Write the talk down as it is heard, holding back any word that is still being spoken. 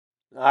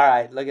All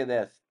right, look at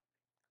this.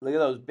 Look at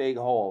those big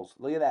holes.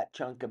 Look at that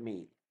chunk of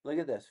meat. Look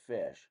at this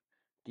fish.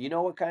 Do you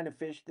know what kind of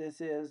fish this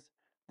is?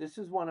 This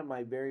is one of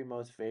my very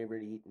most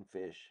favorite eaten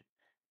fish.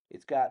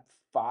 It's got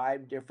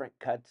five different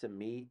cuts of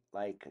meat,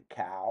 like a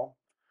cow.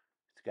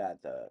 It's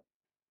got the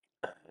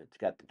it's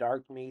got the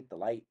dark meat, the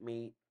light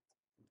meat,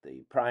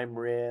 the prime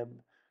rib,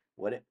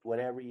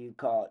 whatever you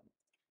call it.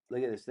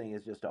 Look at this thing;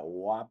 it's just a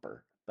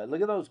whopper. But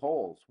look at those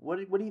holes. What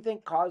do you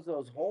think caused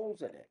those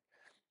holes in it?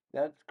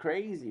 That's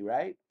crazy,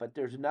 right? But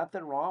there's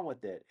nothing wrong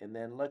with it. And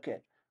then look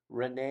at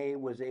Renee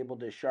was able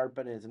to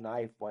sharpen his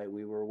knife while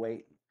we were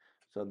waiting.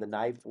 So the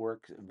knife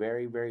works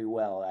very, very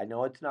well. I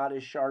know it's not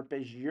as sharp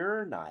as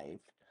your knife,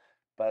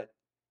 but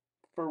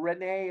for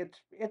Renee,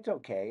 it's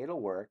okay.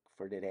 It'll work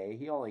for today.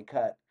 He only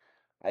cut,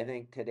 I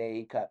think today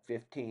he cut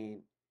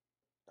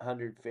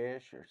 1,500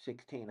 fish or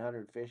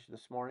 1,600 fish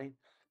this morning.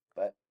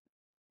 But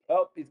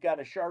oh, he's got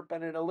to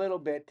sharpen it a little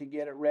bit to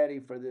get it ready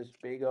for this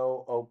big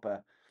old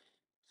Opah.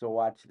 So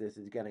watch this.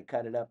 He's going to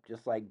cut it up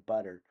just like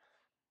butter.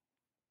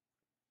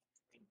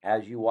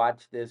 As you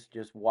watch this,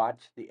 just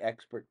watch the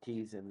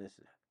expertise in this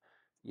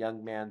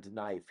young man's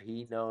knife.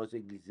 He knows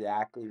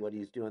exactly what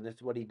he's doing. This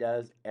is what he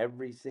does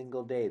every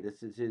single day.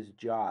 This is his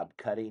job,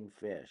 cutting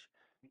fish.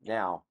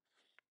 Now,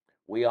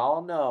 we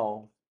all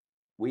know,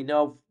 we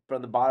know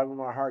from the bottom of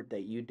our heart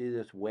that you do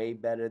this way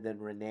better than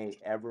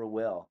Renee ever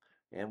will.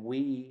 And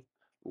we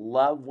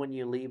love when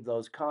you leave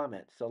those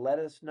comments. So let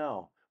us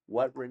know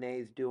what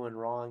Renee's doing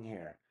wrong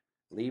here.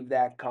 Leave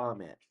that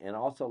comment. And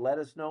also let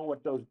us know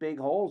what those big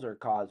holes are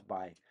caused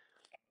by.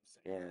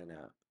 And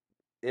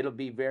it'll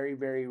be very,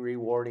 very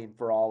rewarding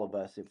for all of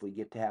us if we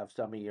get to have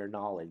some of your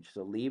knowledge.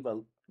 So leave a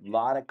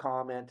lot of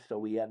comments so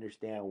we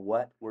understand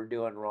what we're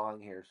doing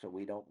wrong here so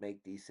we don't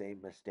make these same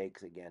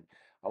mistakes again.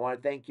 I want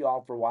to thank you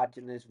all for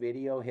watching this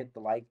video. Hit the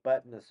like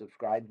button, the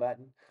subscribe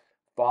button.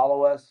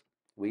 Follow us.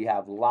 We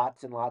have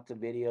lots and lots of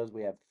videos.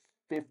 We have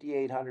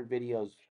 5,800 videos